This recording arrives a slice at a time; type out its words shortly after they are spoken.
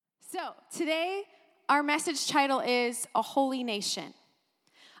So today, our message title is A Holy Nation.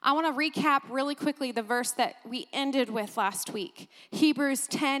 I want to recap really quickly the verse that we ended with last week. Hebrews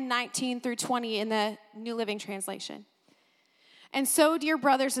 10:19 through 20 in the New Living Translation. And so, dear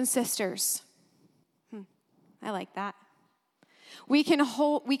brothers and sisters, I like that. We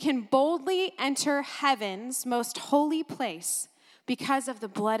can boldly enter heaven's most holy place because of the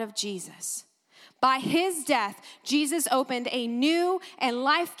blood of Jesus. By his death, Jesus opened a new and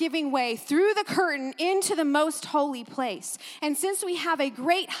life-giving way through the curtain into the most holy place. And since we have a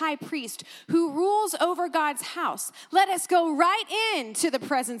great high priest who rules over God's house, let us go right into the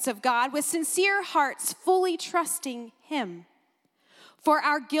presence of God with sincere hearts, fully trusting him. For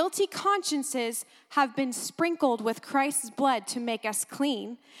our guilty consciences have been sprinkled with Christ's blood to make us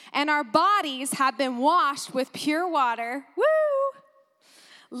clean, and our bodies have been washed with pure water. Woo!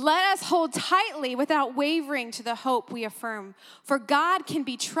 Let us hold tightly without wavering to the hope we affirm, for God can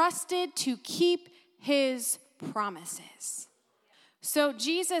be trusted to keep his promises. So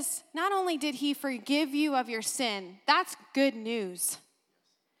Jesus, not only did he forgive you of your sin, that's good news,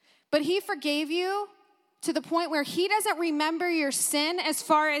 but he forgave you to the point where he doesn't remember your sin as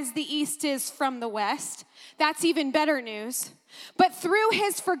far as the east is from the west. That's even better news. But through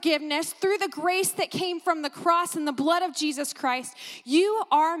his forgiveness, through the grace that came from the cross and the blood of Jesus Christ, you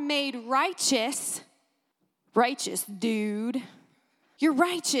are made righteous. Righteous, dude. You're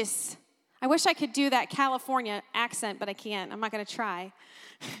righteous. I wish I could do that California accent, but I can't. I'm not going to try.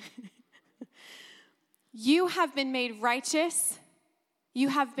 You have been made righteous. You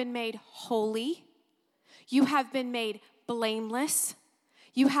have been made holy. You have been made blameless.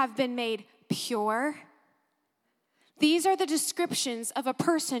 You have been made pure. These are the descriptions of a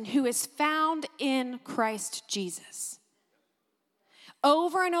person who is found in Christ Jesus.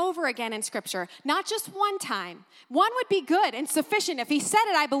 Over and over again in Scripture, not just one time. One would be good and sufficient. If he said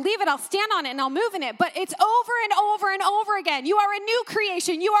it, I believe it, I'll stand on it and I'll move in it. But it's over and over and over again. You are a new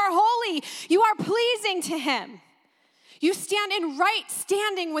creation. You are holy. You are pleasing to him. You stand in right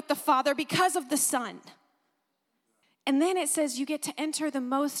standing with the Father because of the Son. And then it says you get to enter the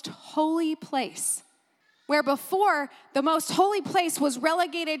most holy place, where before the most holy place was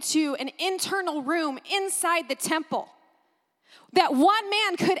relegated to an internal room inside the temple that one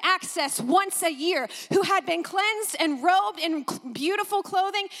man could access once a year, who had been cleansed and robed in beautiful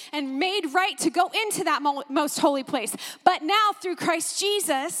clothing and made right to go into that most holy place. But now through Christ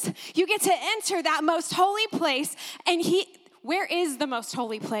Jesus, you get to enter that most holy place. And where is the most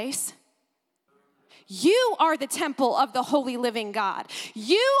holy place? You are the temple of the holy living God.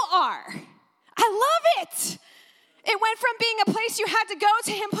 You are. I love it. It went from being a place you had to go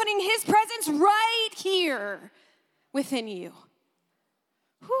to him putting his presence right here within you.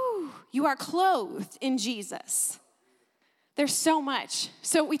 Whew. You are clothed in Jesus. There's so much.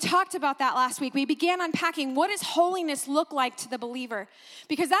 So we talked about that last week. We began unpacking what does holiness look like to the believer?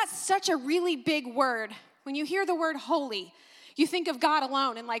 Because that's such a really big word. When you hear the word holy, you think of God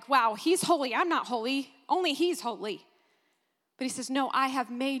alone and like, wow, he's holy. I'm not holy. Only he's holy. But he says, no, I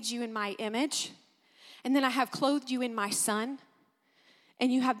have made you in my image. And then I have clothed you in my Son.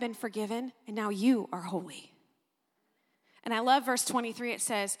 And you have been forgiven. And now you are holy. And I love verse 23. It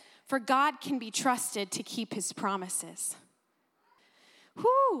says, for God can be trusted to keep his promises.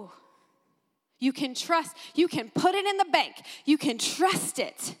 Whew. You can trust. You can put it in the bank. You can trust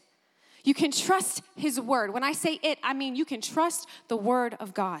it. You can trust his word. When I say it, I mean you can trust the word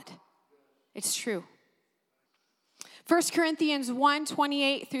of God. It's true. 1 Corinthians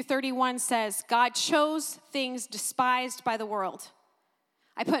 1:28 through 31 says, God chose things despised by the world.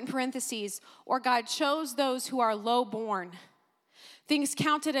 I put in parentheses, or God chose those who are low-born, things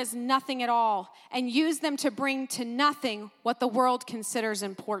counted as nothing at all, and used them to bring to nothing what the world considers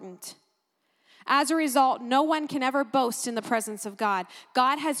important. As a result, no one can ever boast in the presence of God.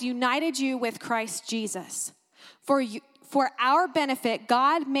 God has united you with Christ Jesus. For our benefit,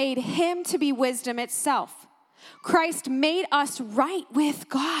 God made him to be wisdom itself. Christ made us right with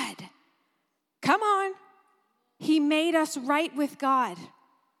God. Come on. He made us right with God.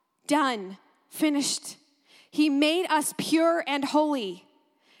 Done. Finished. He made us pure and holy.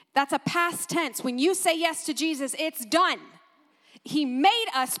 That's a past tense. When you say yes to Jesus, it's done. He made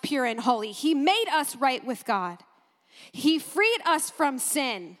us pure and holy. He made us right with God. He freed us from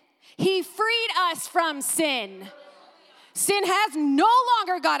sin. He freed us from sin. Sin has no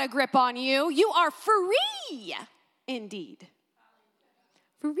longer got a grip on you. You are free indeed.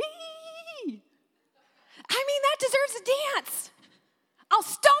 Free. I mean, that deserves a dance. I'll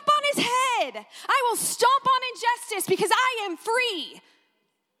stomp on his head. I will stomp on injustice because I am free.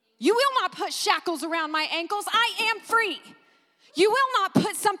 You will not put shackles around my ankles. I am free. You will not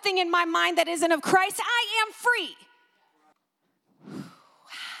put something in my mind that isn't of Christ. I am free.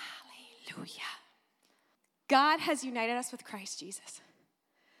 Hallelujah. God has united us with Christ Jesus.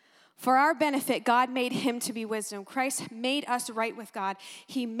 For our benefit, God made him to be wisdom. Christ made us right with God.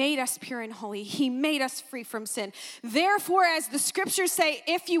 He made us pure and holy. He made us free from sin. Therefore, as the scriptures say,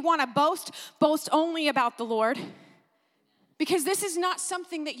 if you want to boast, boast only about the Lord. Because this is not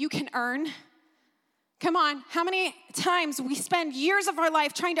something that you can earn. Come on, how many times we spend years of our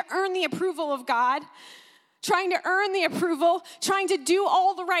life trying to earn the approval of God, trying to earn the approval, trying to do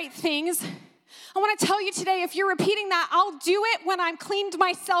all the right things. I want to tell you today, if you're repeating that, I'll do it when I'm cleaned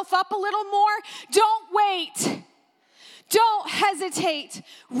myself up a little more. Don't wait. Don't hesitate.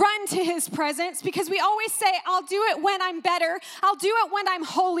 Run to his presence, because we always say, I'll do it when I'm better. I'll do it when I'm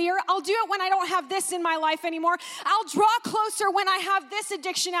holier. I'll do it when I don't have this in my life anymore. I'll draw closer when I have this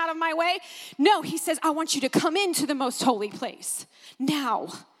addiction out of my way. No, he says, I want you to come into the most holy place now.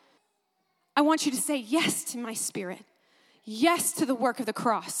 I want you to say yes to my spirit. Yes to the work of the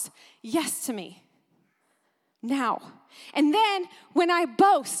cross. Yes to me. Now. And then when I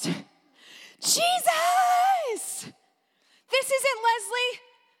boast, Jesus! This isn't Leslie.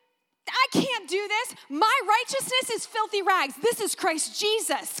 I can't do this. My righteousness is filthy rags. This is Christ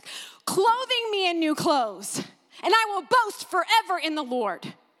Jesus clothing me in new clothes. And I will boast forever in the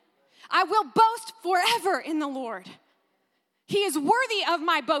Lord. I will boast forever in the Lord. He is worthy of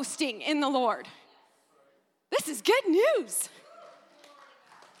my boasting in the Lord. This is good news.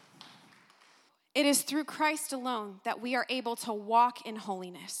 It is through Christ alone that we are able to walk in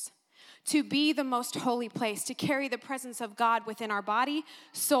holiness, to be the most holy place, to carry the presence of God within our body,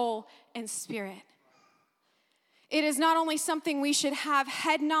 soul, and spirit. It is not only something we should have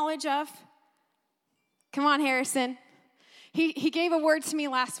head knowledge of. Come on, Harrison. He gave a word to me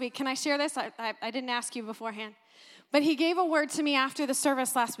last week. Can I share this? I didn't ask you beforehand. But he gave a word to me after the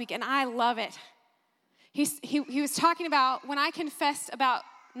service last week, and I love it. He was talking about when I confessed about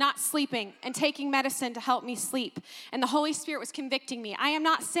not sleeping and taking medicine to help me sleep, and the Holy Spirit was convicting me. I am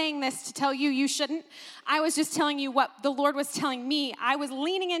not saying this to tell you you shouldn't. I was just telling you what the Lord was telling me. I was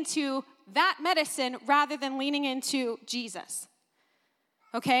leaning into that medicine rather than leaning into Jesus.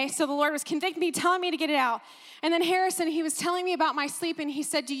 Okay, so the Lord was convicting me, telling me to get it out. And then Harrison, he was telling me about my sleep, and he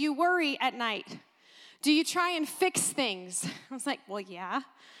said, do you worry at night? Do you try and fix things? I was like, well, yeah.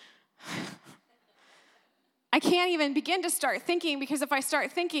 I can't even begin to start thinking, because if I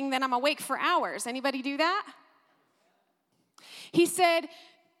start thinking, then I'm awake for hours. Anybody do that? He said,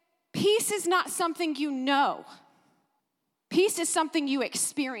 peace is not something you know. Peace is something you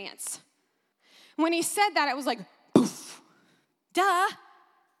experience. When he said that, I was like, poof, duh,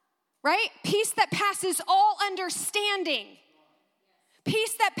 right? Peace that passes all understanding.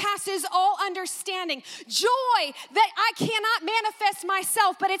 Peace that passes all understanding. Joy that I cannot manifest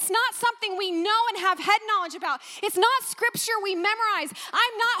myself, but it's not something we know and have head knowledge about. It's not scripture we memorize.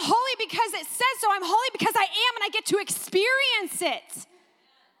 I'm not holy because it says so. I'm holy because I am, and I get to experience it.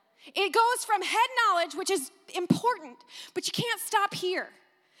 It goes from head knowledge, which is important, but you can't stop here.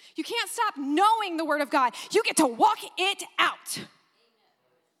 You can't stop knowing the Word of God. You get to walk it out.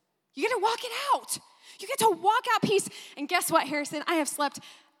 You get to walk it out. You get to walk out peace. And guess what, Harrison? I have slept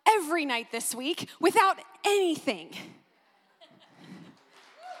every night this week without anything.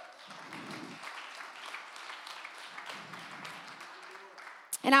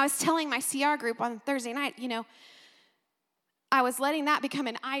 And I was telling my CR group on Thursday night, I was letting that become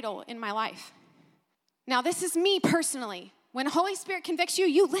an idol in my life. Now, this is me personally. When the Holy Spirit convicts you,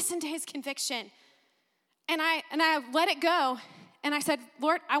 you listen to his conviction. And I let it go. And I said,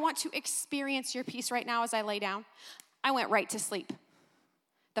 Lord, I want to experience your peace right now as I lay down. I went right to sleep.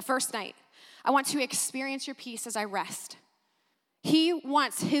 The first night, I want to experience your peace as I rest. He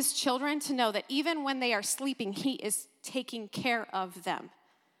wants his children to know that even when they are sleeping, he is taking care of them.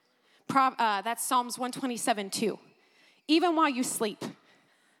 That's Psalms 127:2. Even while you sleep.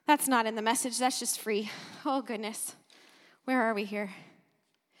 That's not in the message. That's just free. Oh, goodness. Where are we here?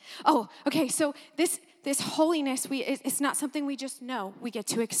 Oh, okay. So this holiness, it's not something we just know. We get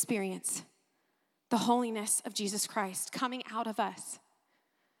to experience the holiness of Jesus Christ coming out of us.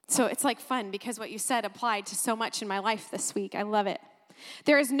 So it's like fun, because what you said applied to so much in my life this week. I love it.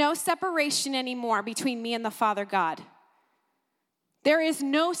 There is no separation anymore between me and the Father God. There is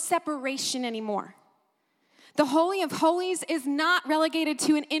no separation anymore. The Holy of Holies is not relegated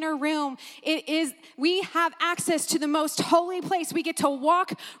to an inner room. We have access to the most holy place. We get to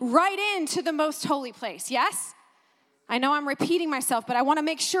walk right into the most holy place. Yes? I know I'm repeating myself, but I want to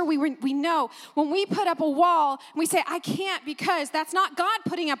make sure we know when we put up a wall and we say, I can't, because that's not God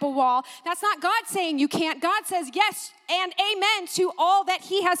putting up a wall. That's not God saying you can't. God says yes and amen to all that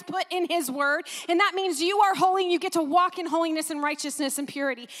he has put in his word. And that means you are holy and you get to walk in holiness and righteousness and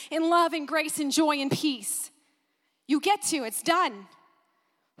purity, in love and grace and joy and peace. You get to, it's done.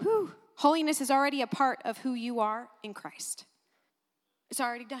 Whew. Holiness is already a part of who you are in Christ. It's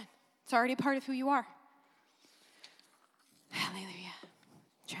already done. It's already a part of who you are. Hallelujah.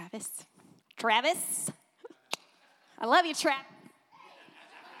 Travis. I love you, Trav.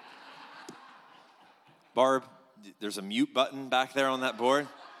 Barb, there's a mute button back there on that board.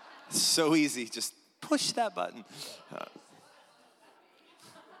 It's so easy. Just push that button.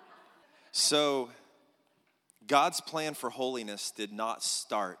 So, God's plan for holiness did not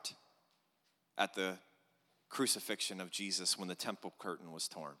start at the crucifixion of Jesus when the temple curtain was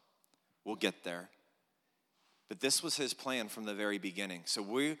torn. We'll get there. But this was his plan from the very beginning. So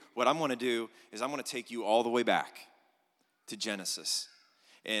what I'm going to do is I'm going to take you all the way back to Genesis.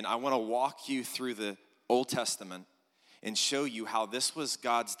 And I want to walk you through the Old Testament and show you how this was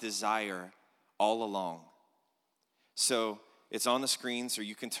God's desire all along. So it's on the screen, so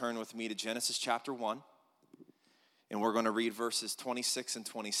you can turn with me to Genesis chapter 1. And we're going to read verses 26 and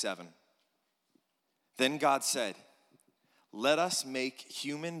 27. Then God said, "Let us make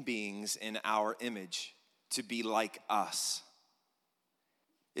human beings in our image, to be like us."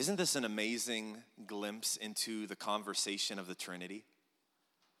 Isn't this an amazing glimpse into the conversation of the Trinity?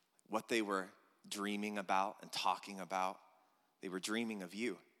 What they were dreaming about and talking about. They were dreaming of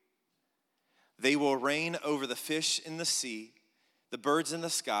you. "They will reign over the fish in the sea, the birds in the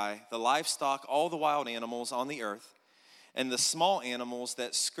sky, the livestock, all the wild animals on the earth, and the small animals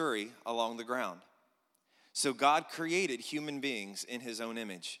that scurry along the ground." So God created human beings in his own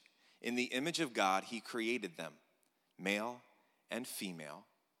image. In the image of God, he created them. Male and female,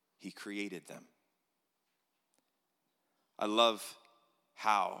 he created them. I love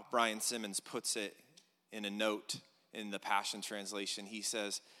how Brian Simmons puts it in a note in the Passion Translation. He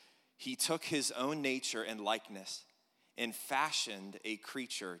says, "He took his own nature and likeness and fashioned a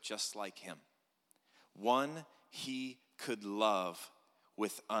creature just like him, one he could love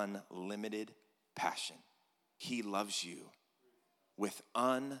with unlimited passion." He loves you with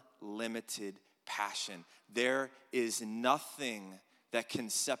unlimited passion. There is nothing that can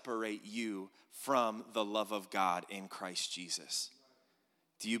separate you from the love of God in Christ Jesus.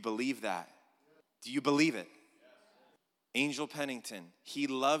 Do you believe that? Do you believe it? Angel Pennington, he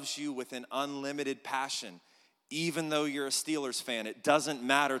loves you with an unlimited passion. Even though you're a Steelers fan, it doesn't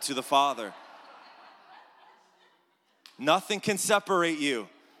matter to the Father. Nothing can separate you.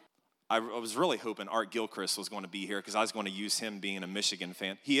 I was really hoping Art Gilchrist was going to be here because I was going to use him being a Michigan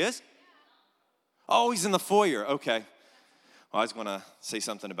fan. He is? Oh, he's in the foyer. Okay. Well, I was going to say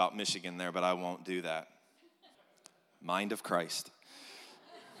something about Michigan there, but I won't do that. Mind of Christ.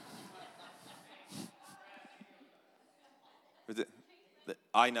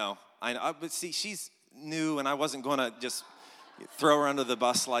 I know. But see, she's new, and I wasn't going to just throw her under the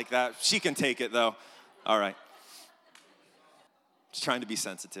bus like that. She can take it, though. All right. Just trying to be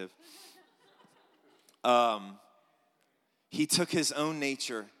sensitive. He took his own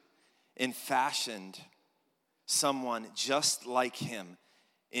nature and fashioned someone just like him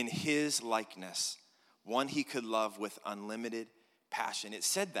in his likeness, one he could love with unlimited passion. It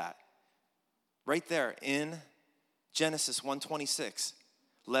said that right there in Genesis 1:26.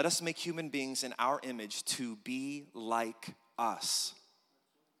 "Let us make human beings in our image to be like us."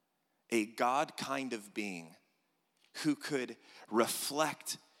 A God kind of being who could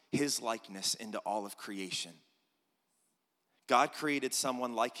reflect his likeness into all of creation. God created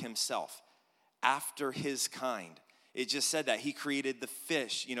someone like himself, after his kind. It just said that. He created the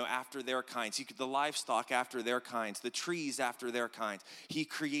fish, after their kinds. The livestock after their kinds. The trees after their kinds. He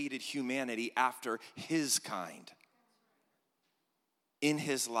created humanity after his kind. In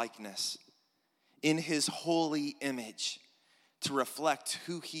his likeness. In his holy image. To reflect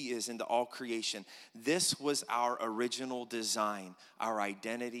who he is into all creation. This was our original design. Our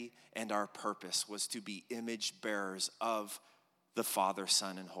identity and our purpose was to be image bearers of the Father,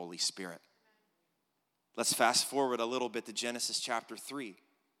 Son, and Holy Spirit. Let's fast forward a little bit to Genesis chapter 3.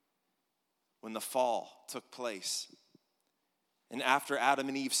 When the fall took place. And after Adam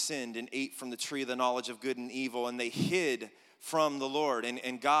and Eve sinned and ate from the tree of the knowledge of good and evil, and they hid from the Lord.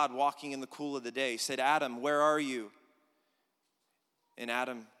 And God, walking in the cool of the day, said, "Adam, where are you?" And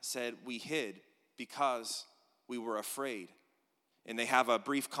Adam said, "We hid because we were afraid." And they have a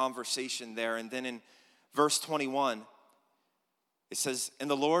brief conversation there. And then in verse 21, it says, "And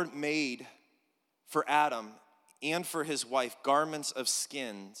the Lord made for Adam and for his wife garments of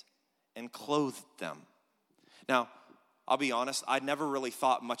skins and clothed them. Now, I'll be honest, I'd never really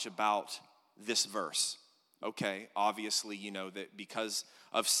thought much about this verse. Okay, obviously, you know that because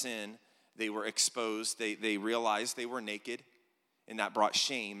of sin, they were exposed. They realized they were naked, and that brought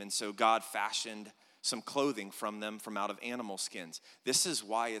shame. And so God fashioned some clothing from them from out of animal skins. This is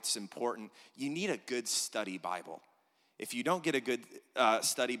why it's important. You need a good study Bible. If you don't get a good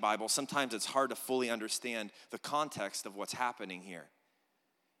study Bible, sometimes it's hard to fully understand the context of what's happening here.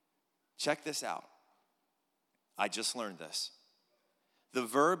 Check this out. I just learned this. The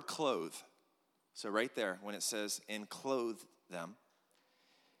verb clothe, so right there when it says and clothe them,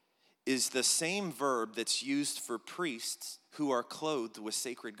 is the same verb that's used for priests who are clothed with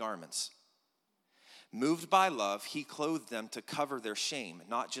sacred garments. Moved by love, he clothed them to cover their shame,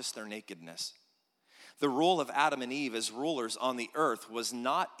 not just their nakedness. The role of Adam and Eve as rulers on the earth was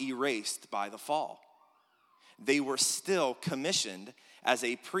not erased by the fall. They were still commissioned as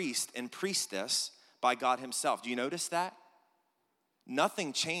a priest and priestess by God himself. Do you notice that?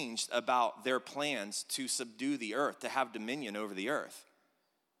 Nothing changed about their plans to subdue the earth, to have dominion over the earth.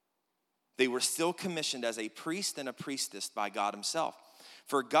 They were still commissioned as a priest and a priestess by God himself.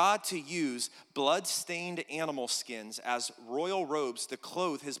 For God to use blood-stained animal skins as royal robes to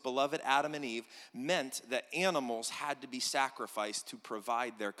clothe his beloved Adam and Eve meant that animals had to be sacrificed to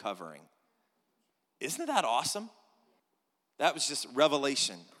provide their covering. Isn't that awesome? That was just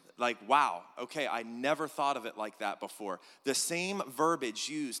revelation. Like, wow, okay, I never thought of it like that before. The same verbiage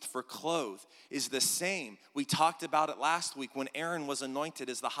used for clothe is the same. We talked about it last week when Aaron was anointed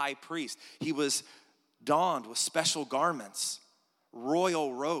as the high priest. He was donned with special garments,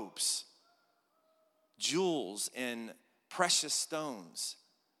 royal robes, jewels, and precious stones.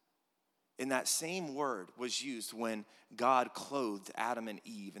 And that same word was used when God clothed Adam and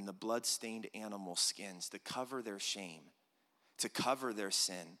Eve in the blood-stained animal skins to cover their shame, to cover their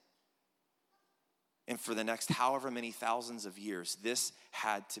sin. And for the next however many thousands of years, this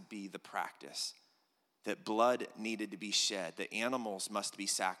had to be the practice, that blood needed to be shed, that animals must be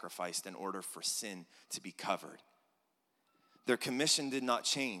sacrificed in order for sin to be covered. Their commission did not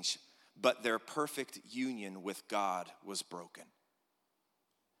change, but their perfect union with God was broken.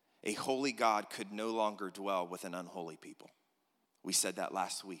 A holy God could no longer dwell with an unholy people. We said that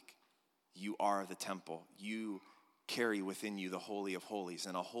last week. You are the temple. You carry within you the Holy of Holies,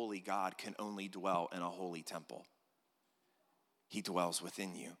 and a holy God can only dwell in a holy temple. He dwells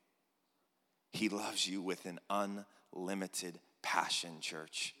within you. He loves you with an unlimited passion,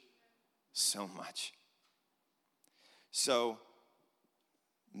 church. So much. So,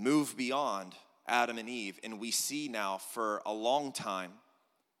 move beyond Adam and Eve, and we see now for a long time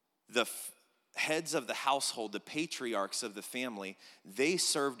the heads of the household, the patriarchs of the family, they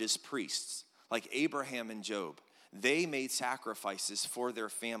served as priests, like Abraham and Job. They made sacrifices for their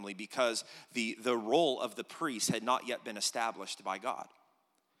family because the role of the priest had not yet been established by God.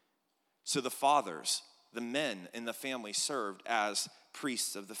 So the fathers, the men in the family served as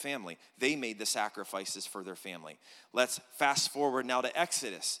priests of the family. They made the sacrifices for their family. Let's fast forward now to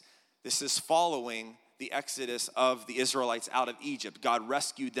Exodus. This is following the exodus of the Israelites out of Egypt. God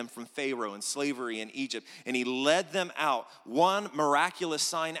rescued them from Pharaoh and slavery in Egypt, and he led them out, one miraculous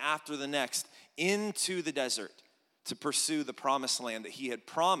sign after the next, into the desert to pursue the promised land that he had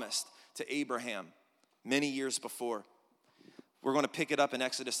promised to Abraham many years before. We're going to pick it up in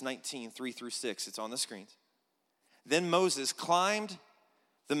Exodus 19, 3-6. It's on the screens. Then Moses climbed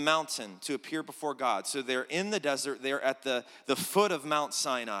the mountain to appear before God. So they're in the desert. They're at the foot of Mount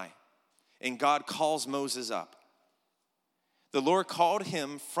Sinai. And God calls Moses up. The Lord called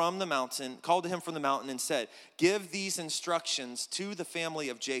him from the mountain and said, "Give these instructions to the family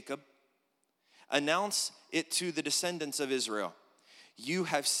of Jacob. Announce it to the descendants of Israel. You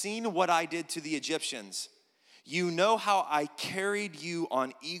have seen what I did to the Egyptians. You know how I carried you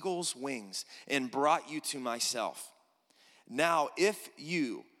on eagle's wings and brought you to myself. Now, if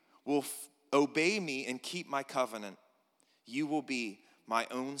you will obey me and keep my covenant, you will be my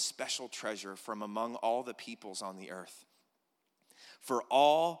own special treasure from among all the peoples on the earth. For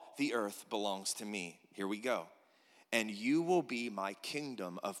all the earth belongs to me." Here we go. "And you will be my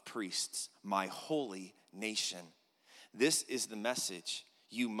kingdom of priests, my holy nation." This is the message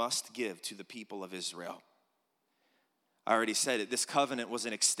you must give to the people of Israel. I already said it. This covenant was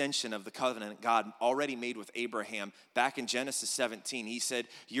an extension of the covenant God already made with Abraham. Back in Genesis 17, he said,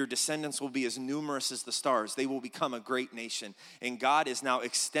 "Your descendants will be as numerous as the stars. They will become a great nation." And God is now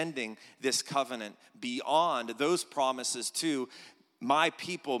extending this covenant beyond those promises to my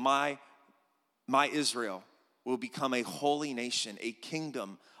people, my Israel will become a holy nation, a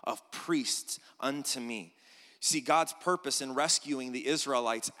kingdom of priests unto me. See, God's purpose in rescuing the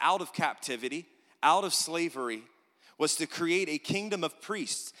Israelites out of captivity, out of slavery, was to create a kingdom of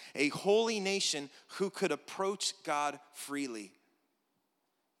priests, a holy nation who could approach God freely.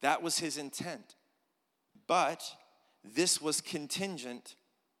 That was his intent. But this was contingent.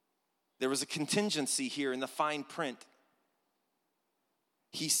 There was a contingency here in the fine print.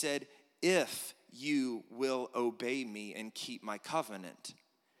 He said, if you will obey me and keep my covenant,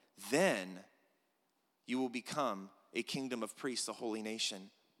 then you will become a kingdom of priests, a holy nation.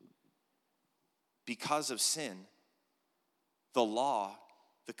 Because of sin, the law,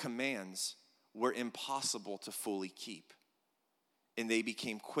 the commands were impossible to fully keep. And they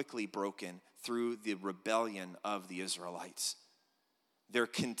became quickly broken through the rebellion of the Israelites. Their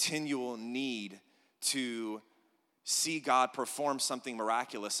continual need to see God perform something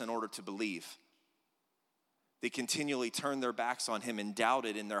miraculous in order to believe. They continually turned their backs on him and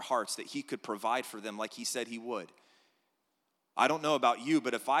doubted in their hearts that he could provide for them like he said he would. I don't know about you,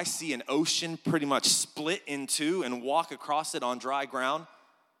 but if I see an ocean pretty much split in two and walk across it on dry ground,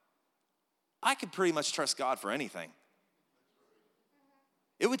 I could pretty much trust God for anything.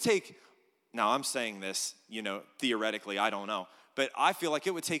 It would take, now I'm saying this, theoretically, I don't know, but I feel like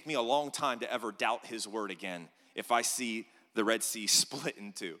it would take me a long time to ever doubt his word again if I see the Red Sea split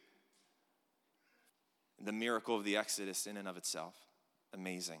in two. The miracle of the Exodus in and of itself,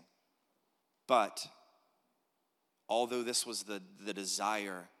 amazing. But although this was the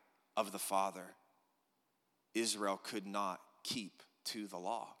desire of the Father, Israel could not keep to the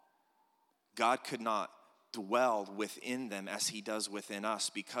law. God could not dwell within them as he does within us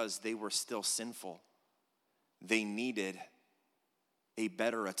because they were still sinful. They needed a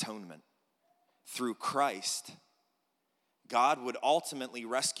better atonement. Through Christ, God would ultimately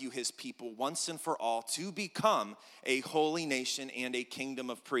rescue his people once and for all to become a holy nation and a kingdom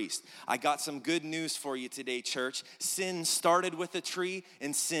of priests. I got some good news for you today, church. Sin started with a tree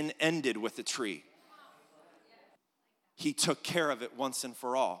and sin ended with a tree. He took care of it once and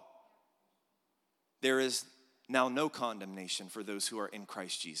for all. There is now no condemnation for those who are in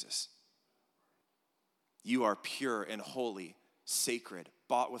Christ Jesus. You are pure and holy, sacred,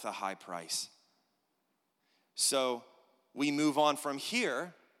 bought with a high price. So we move on from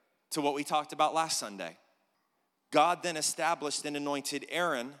here to what we talked about last Sunday. God then established and anointed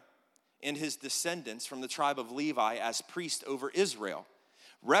Aaron and his descendants from the tribe of Levi as priest over Israel,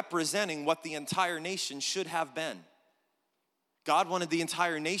 representing what the entire nation should have been. God wanted the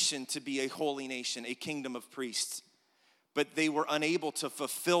entire nation to be a holy nation, a kingdom of priests, but they were unable to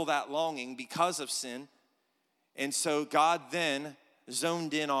fulfill that longing because of sin. And so God then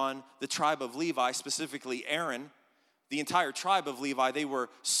zoned in on the tribe of Levi, specifically Aaron. The entire tribe of Levi, they were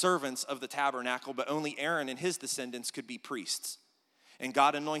servants of the tabernacle, but only Aaron and his descendants could be priests. And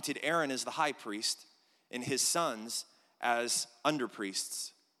God anointed Aaron as the high priest and his sons as under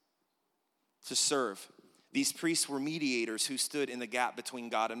priests to serve. These priests were mediators who stood in the gap between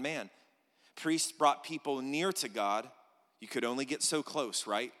God and man. Priests brought people near to God. You could only get so close,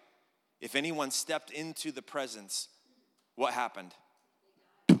 right? If anyone stepped into the presence, what happened?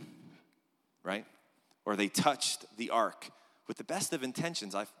 Right? Or they touched the ark with the best of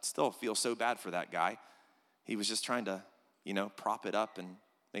intentions. I still feel so bad for that guy. He was just trying to, prop it up and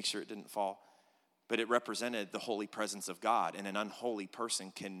make sure it didn't fall. But it represented the holy presence of God, and an unholy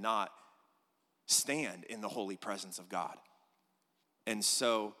person cannot stand in the holy presence of God. And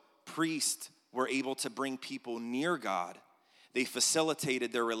so priests were able to bring people near God. They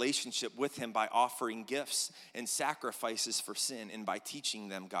facilitated their relationship with him by offering gifts and sacrifices for sin and by teaching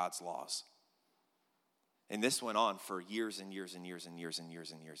them God's laws. And this went on for years and years and years and years and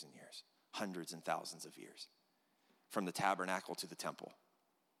years and years and years. Hundreds and thousands of years. From the tabernacle to the temple.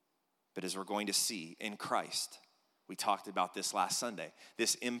 But as we're going to see in Christ, we talked about this last Sunday,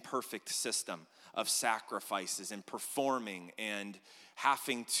 this imperfect system of sacrifices and performing and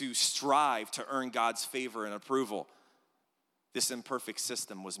having to strive to earn God's favor and approval. This imperfect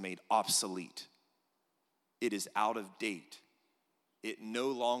system was made obsolete. It is out of date. It no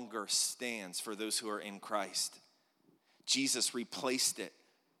longer stands for those who are in Christ. Jesus replaced it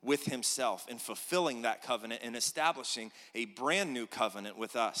with himself in fulfilling that covenant and establishing a brand new covenant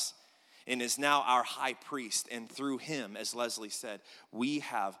with us, and is now our high priest. And through him, as Leslie said, we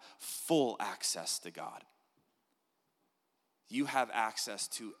have full access to God. You have access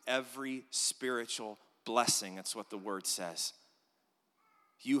to every spiritual blessing. That's what the word says.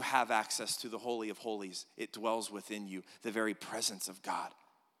 You have access to the Holy of Holies. It dwells within you, the very presence of God.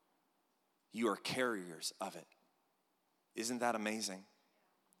 You are carriers of it. Isn't that amazing?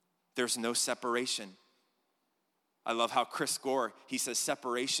 There's no separation. I love how Chris Gore, he says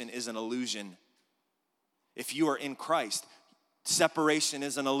separation is an illusion. If you are in Christ, separation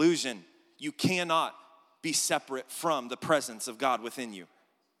is an illusion. You cannot be separate from the presence of God within you.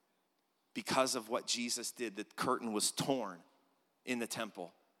 Because of what Jesus did, the curtain was torn in the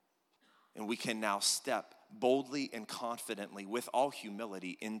temple. And we can now step boldly and confidently with all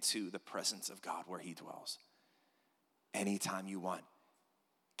humility into the presence of God where he dwells. Anytime you want.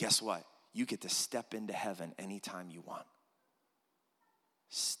 Guess what? You get to step into heaven anytime you want.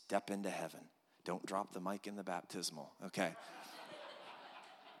 Step into heaven. Don't drop the mic in the baptismal, okay?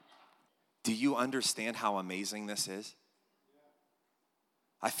 Do you understand how amazing this is?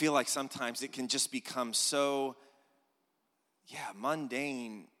 I feel like sometimes it can just become so,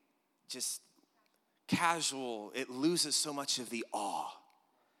 mundane, just casual. It loses so much of the awe,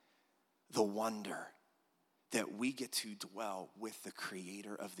 the wonder that we get to dwell with the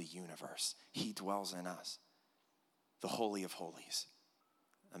creator of the universe. He dwells in us, the Holy of Holies.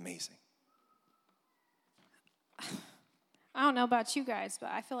 Amazing. I don't know about you guys, but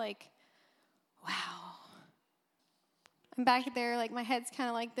I feel like, wow. I'm back there, like my head's kind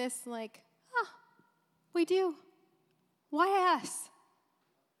of like this, like, we do. Why us?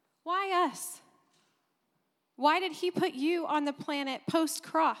 Why us? Why did he put you on the planet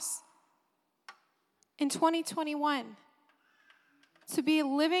post-cross in 2021 to be a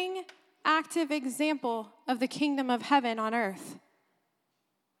living, active example of the kingdom of heaven on earth?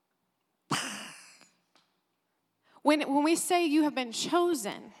 When we say you have been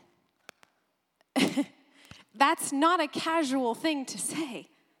chosen, that's not a casual thing to say.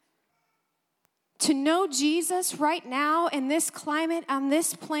 To know Jesus right now in this climate, on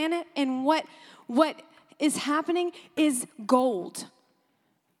this planet, and what is happening is gold.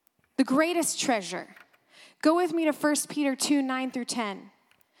 The greatest treasure. Go with me to 1 Peter 2, 9 through 10.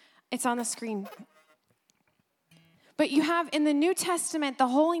 It's on the screen. But you have in the New Testament, the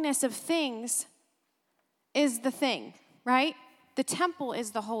holiness of things is the thing, right? The temple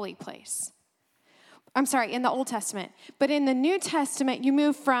is the holy place. I'm sorry, in the Old Testament. But in the New Testament, you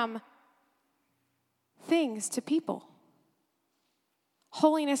move from things to people.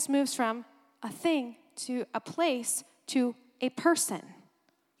 Holiness moves from a thing to a place to a person.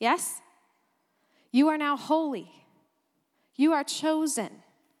 Yes? You are now holy. You are chosen.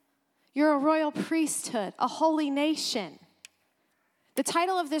 You're a royal priesthood, a holy nation. The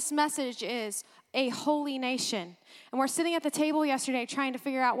title of this message is A Holy Nation. And we're sitting at the table yesterday trying to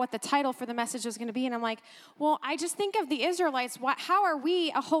figure out what the title for the message was going to be. And I'm like, well, I just think of the Israelites. How are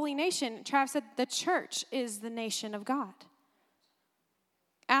we a holy nation? Trav said the church is the nation of God.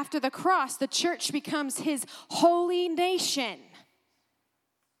 After the cross, the church becomes his holy nation.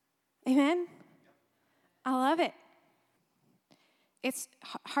 Amen? I love it. It's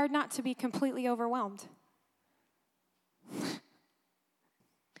hard not to be completely overwhelmed.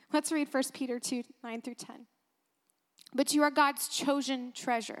 Let's read 1 Peter 2, 9 through 10. But you are God's chosen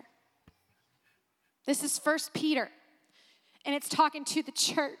treasure. This is 1 Peter, and it's talking to the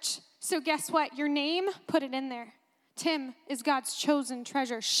church. So guess what? Your name, put it in there. Tim is God's chosen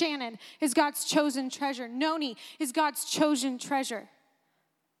treasure. Shannon is God's chosen treasure. Noni is God's chosen treasure.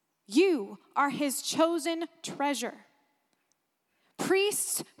 You are his chosen treasure.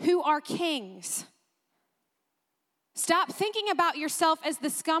 Priests who are kings. Stop thinking about yourself as the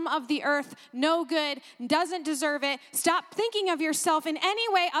scum of the earth, no good, doesn't deserve it. Stop thinking of yourself in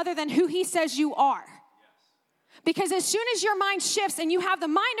any way other than who he says you are. Because as soon as your mind shifts and you have the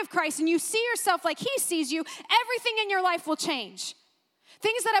mind of Christ and you see yourself like he sees you, everything in your life will change.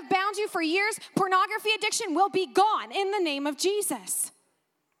 Things that have bound you for years, pornography addiction, will be gone in the name of Jesus.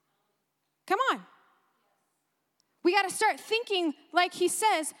 Come on. We got to start thinking like he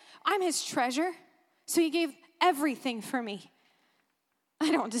says, I'm his treasure. So he gave everything for me.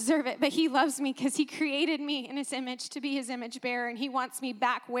 I don't deserve it, but he loves me because he created me in his image to be his image bearer, and he wants me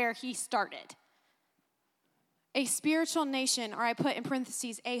back where he started. A spiritual nation, or I put in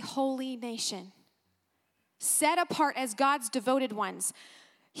parentheses, a holy nation. Set apart as God's devoted ones.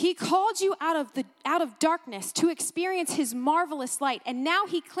 He called you out of darkness to experience his marvelous light, and now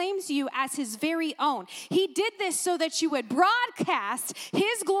he claims you as his very own. He did this so that you would broadcast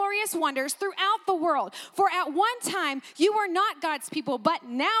his glorious wonders throughout the world. For at one time, you were not God's people, but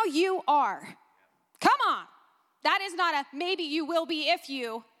now you are. Come on. That is not a maybe you will be if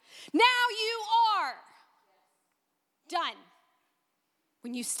you. Now you are. Done.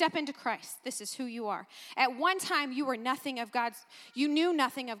 When you step into Christ, this is who you are. At one time, you knew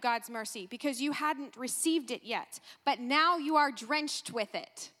nothing of God's mercy because you hadn't received it yet. But now you are drenched with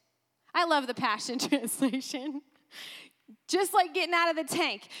it. I love the Passion Translation. Just like getting out of the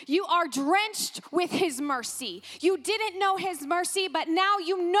tank. You are drenched with his mercy. You didn't know his mercy, but now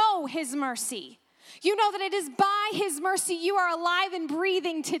you know his mercy. You know that it is by his mercy you are alive and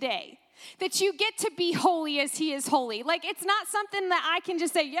breathing today. That you get to be holy as he is holy. Like, it's not something that I can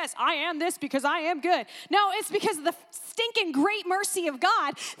just say, yes, I am this because I am good. No, it's because of the stinking great mercy of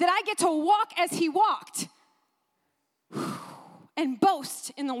God that I get to walk as he walked. And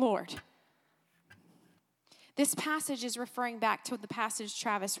boast in the Lord. This passage is referring back to the passage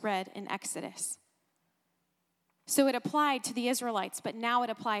Travis read in Exodus. So it applied to the Israelites, but now it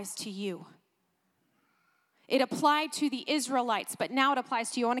applies to you. It applied to the Israelites, but now it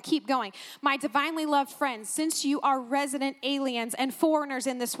applies to you. I want to keep going. My divinely loved friends, since you are resident aliens and foreigners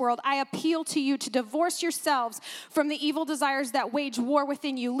in this world, I appeal to you to divorce yourselves from the evil desires that wage war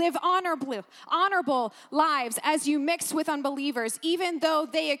within you. Live honorable lives as you mix with unbelievers, even though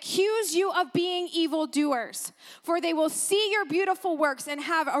they accuse you of being evildoers. For they will see your beautiful works and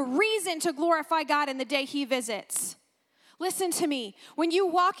have a reason to glorify God in the day he visits. Listen to me. When you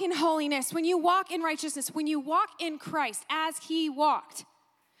walk in holiness, when you walk in righteousness, when you walk in Christ as he walked,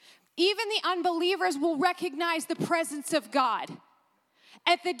 even the unbelievers will recognize the presence of God.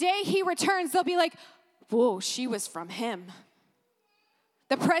 At the day he returns, they'll be like, whoa, she was from him.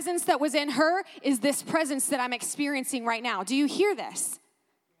 The presence that was in her is this presence that I'm experiencing right now. Do you hear this?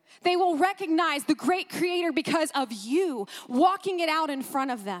 They will recognize the great creator because of you walking it out in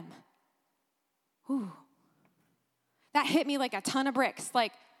front of them. Ooh. That hit me like a ton of bricks.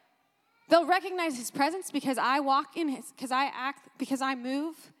 Like, they'll recognize his presence because I walk in his, because I act, because I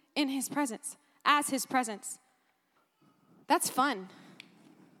move in his presence, as his presence. That's fun.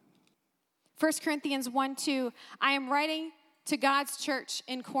 1 Corinthians 1:2, I am writing to God's church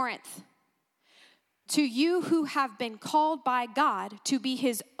in Corinth, to you who have been called by God to be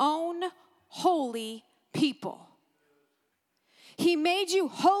his own holy people. He made you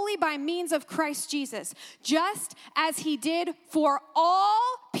holy by means of Christ Jesus, just as he did for all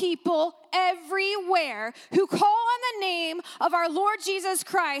people everywhere who call on the name of our Lord Jesus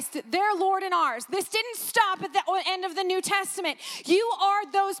Christ, their Lord and ours. This didn't stop at the end of the New Testament. You are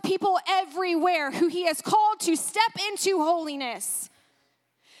those people everywhere who he has called to step into holiness.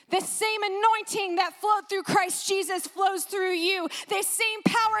 The same anointing that flowed through Christ Jesus flows through you. The same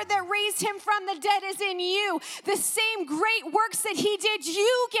power that raised him from the dead is in you. The same great works that he did,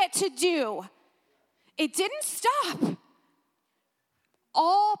 you get to do. It didn't stop.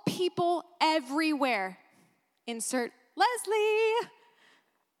 All people everywhere. Insert Leslie,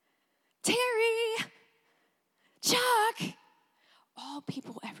 Terry, Chuck. All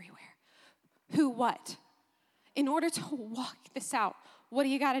people everywhere. Who what? In order to walk this out, what do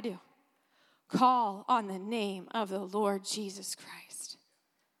you got to do? Call on the name of the Lord Jesus Christ.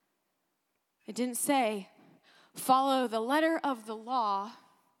 It didn't say follow the letter of the law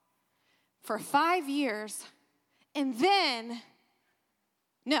for 5 years and then,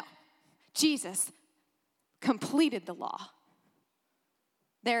 no, Jesus completed the law.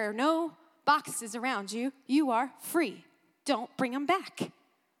 There are no boxes around you. You are free. Don't bring them back.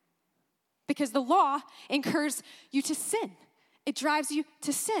 Because the law encourages you to sin. It drives you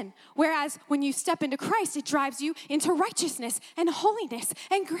to sin. Whereas when you step into Christ, it drives you into righteousness and holiness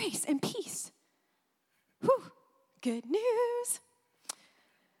and grace and peace. Whew, good news.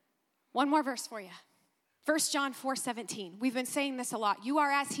 One more verse for you. 1 John 4:17. We've been saying this a lot. You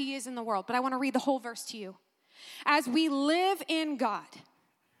are as he is in the world, but I want to read the whole verse to you. As we live in God,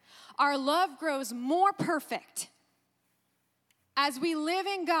 our love grows more perfect. As we live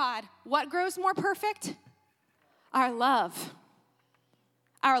in God, what grows more perfect? Our love.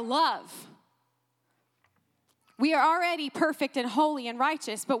 Our love. We are already perfect and holy and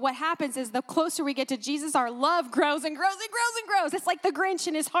righteous, but what happens is the closer we get to Jesus, our love grows and grows and grows and grows. It's like the Grinch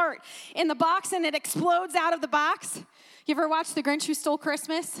in his heart in the box and it explodes out of the box. You ever watch The Grinch Who Stole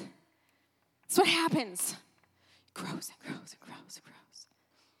Christmas? That's what happens. It grows and grows and grows and grows.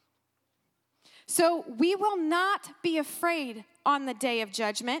 So we will not be afraid on the day of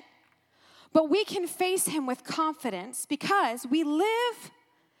judgment, but we can face him with confidence because we live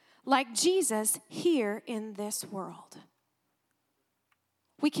like Jesus here in this world.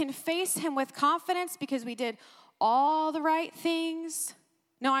 We can face him with confidence because we did all the right things.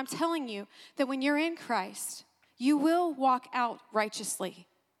 No, I'm telling you that when you're in Christ, you will walk out righteously.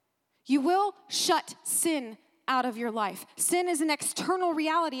 You will shut sin out of your life. Sin is an external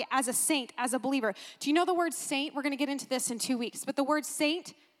reality as a saint, as a believer. Do you know the word saint? We're going to get into this in 2 weeks, but the word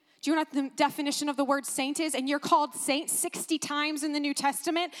saint, do you know what the definition of the word saint is? And you're called saint 60 times in the New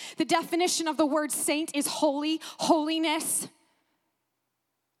Testament. The definition of the word saint is holy, holiness,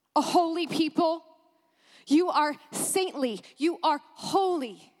 a holy people. You are saintly. You are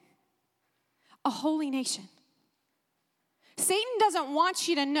holy, a holy nation. Satan doesn't want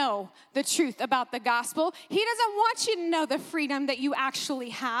you to know the truth about the gospel. He doesn't want you to know the freedom that you actually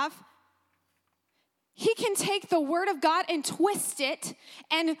have. He can take the word of God and twist it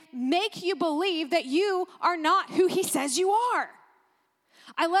and make you believe that you are not who he says you are.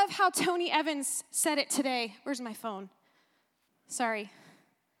 I love how Tony Evans said it today. Where's my phone? Sorry,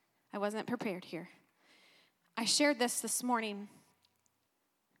 I wasn't prepared here. I shared this morning.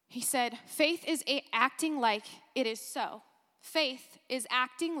 He said, faith is acting like it is so. Faith is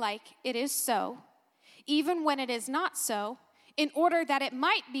acting like it is so, even when it is not so, in order that it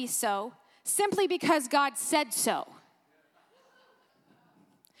might be so, simply because God said so.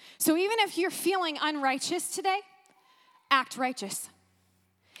 So even if you're feeling unrighteous today, act righteous.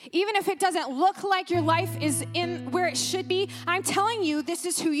 Even if it doesn't look like your life is in where it should be, I'm telling you this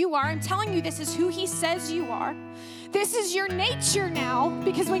is who you are. I'm telling you this is who he says you are. This is your nature now,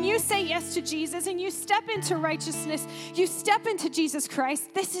 because when you say yes to Jesus and you step into righteousness, you step into Jesus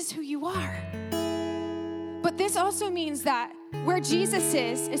Christ, this is who you are. But this also means that where Jesus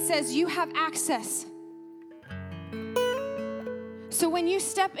is, it says you have access. So when you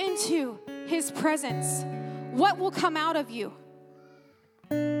step into his presence, what will come out of you?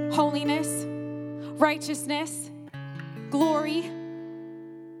 Holiness, righteousness, glory.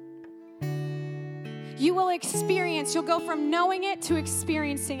 You will experience, you'll go from knowing it to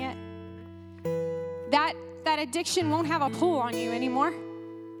experiencing it. That addiction won't have a pull on you anymore.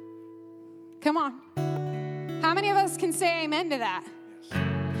 Come on. How many of us can say amen to that?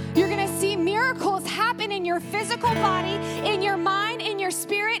 You're going to see miracles happen in your physical body, in your mind, in your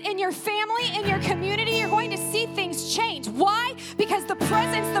spirit, in your family, in your community. You're going to see things change. Why? Because the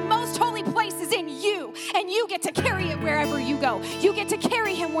presence, the most holy place is in you, and you get to carry it wherever you go. You get to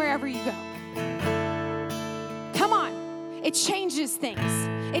carry him wherever you go. Come on. It changes things.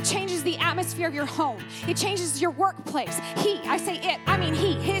 It changes the atmosphere of your home. It changes your workplace.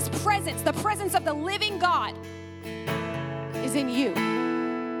 His presence, the presence of the living God is in you.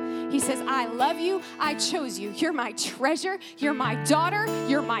 He says, I love you. I chose you. You're my treasure. You're my daughter.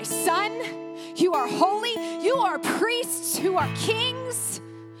 You're my son. You are holy. You are priests who are kings.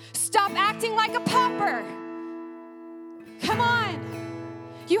 Stop acting like a pauper. Come on.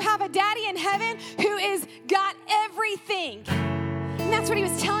 You have a daddy in heaven who is got everything. And that's what he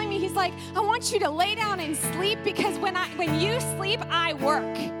was telling me. He's like, I want you to lay down and sleep, because when you sleep, I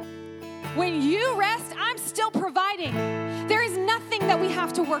work. When you rest, I'm still providing. There is nothing that we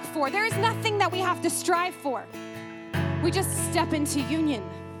have to work for. There is nothing that we have to strive for. We just step into union.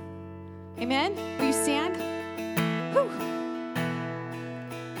 Amen? Will you stand? Whew.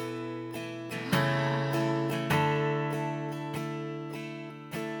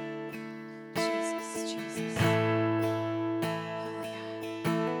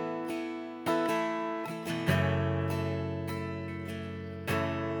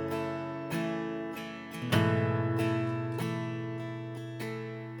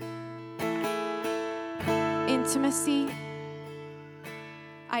 Intimacy,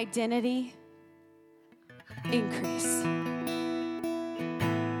 identity, increase.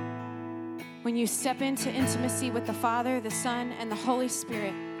 When you step into intimacy with the Father, the Son, and the Holy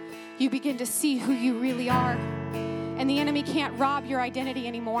Spirit, you begin to see who you really are. And the enemy can't rob your identity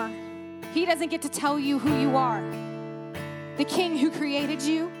anymore. He doesn't get to tell you who you are. The King who created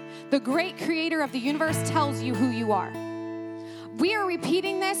you, the great creator of the universe, tells you who you are. We are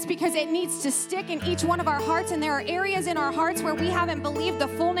repeating this because it needs to stick in each one of our hearts, and there are areas in our hearts where we haven't believed the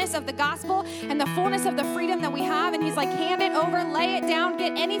fullness of the gospel and the fullness of the freedom that we have, and he's like, hand it over, lay it down,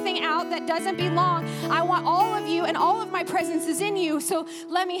 get anything out that doesn't belong. I want all of you, and all of my presence is in you, so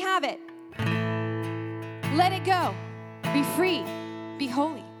let me have it. Let it go. Be free. Be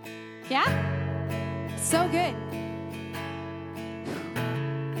holy. Yeah? So good.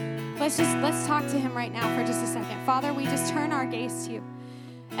 Let's talk to him right now for just a second. Father, we just turn our gaze to you.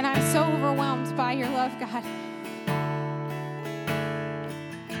 And I'm so overwhelmed by your love, God.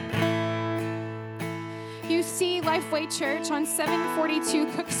 You see Lifeway Church on 742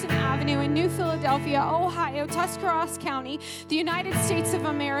 Cookson Avenue in New Philadelphia, Ohio, Tuscarawas County, the United States of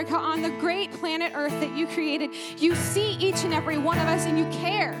America, on the great planet Earth that you created. You see each and every one of us, and you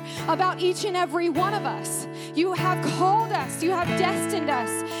care about each and every one of us. You have called us. You have destined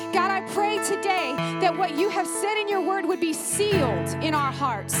us. God, I pray today that what you have said in your word would be sealed in our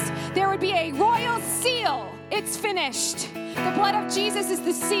hearts. There would be a royal seal. It's finished. The blood of Jesus is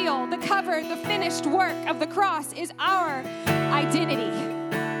the seal, the cover, the finished work of the cross is our identity.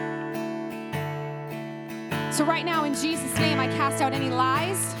 So right now, in Jesus' name, I cast out any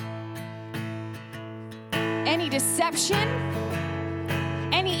lies, any deception,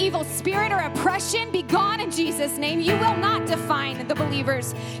 any evil spirit or oppression be gone in Jesus' name. You will not define the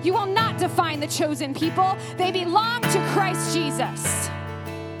believers. You will not define the chosen people. They belong to Christ Jesus.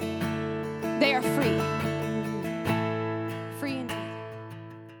 They are free.